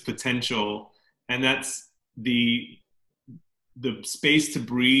because of its potential, and that's the space to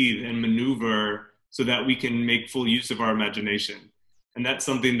breathe and maneuver so that we can make full use of our imagination. And that's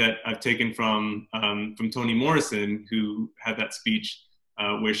something that I've taken from Toni Morrison, who had that speech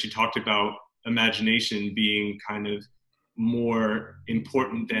where she talked about imagination being kind of more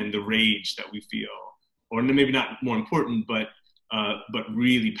important than the rage that we feel, or maybe not more important, but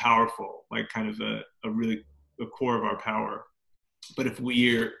really powerful, like kind of a core of our power. But if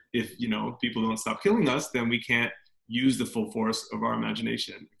people don't stop killing us, then we can't use the full force of our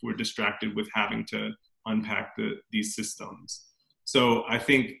imagination if we're distracted with having to unpack these systems. So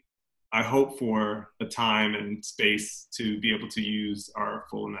I hope for a time and space to be able to use our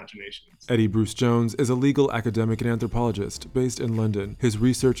full imaginations. Eddie Bruce Jones is a legal academic and anthropologist based in London. His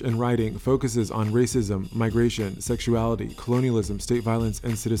research and writing focuses on racism, migration, sexuality, colonialism, state violence,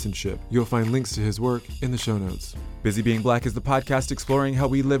 and citizenship. You'll find links to his work in the show notes. Busy Being Black is the podcast exploring how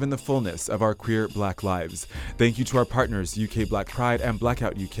we live in the fullness of our queer Black lives. Thank you to our partners, UK Black Pride and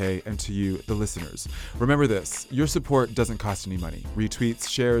Blackout UK, and to you, the listeners. Remember this: your support doesn't cost any money. Retweets,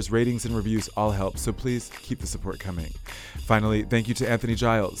 shares, ratings, and reviews all help, so please keep the support coming. Finally, thank you to Anthony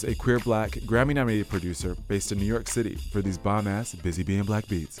Giles, a queer Black, Grammy-nominated producer based in New York City, for these bomb-ass Busy Being Black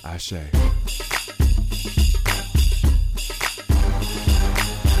beats. Ashe.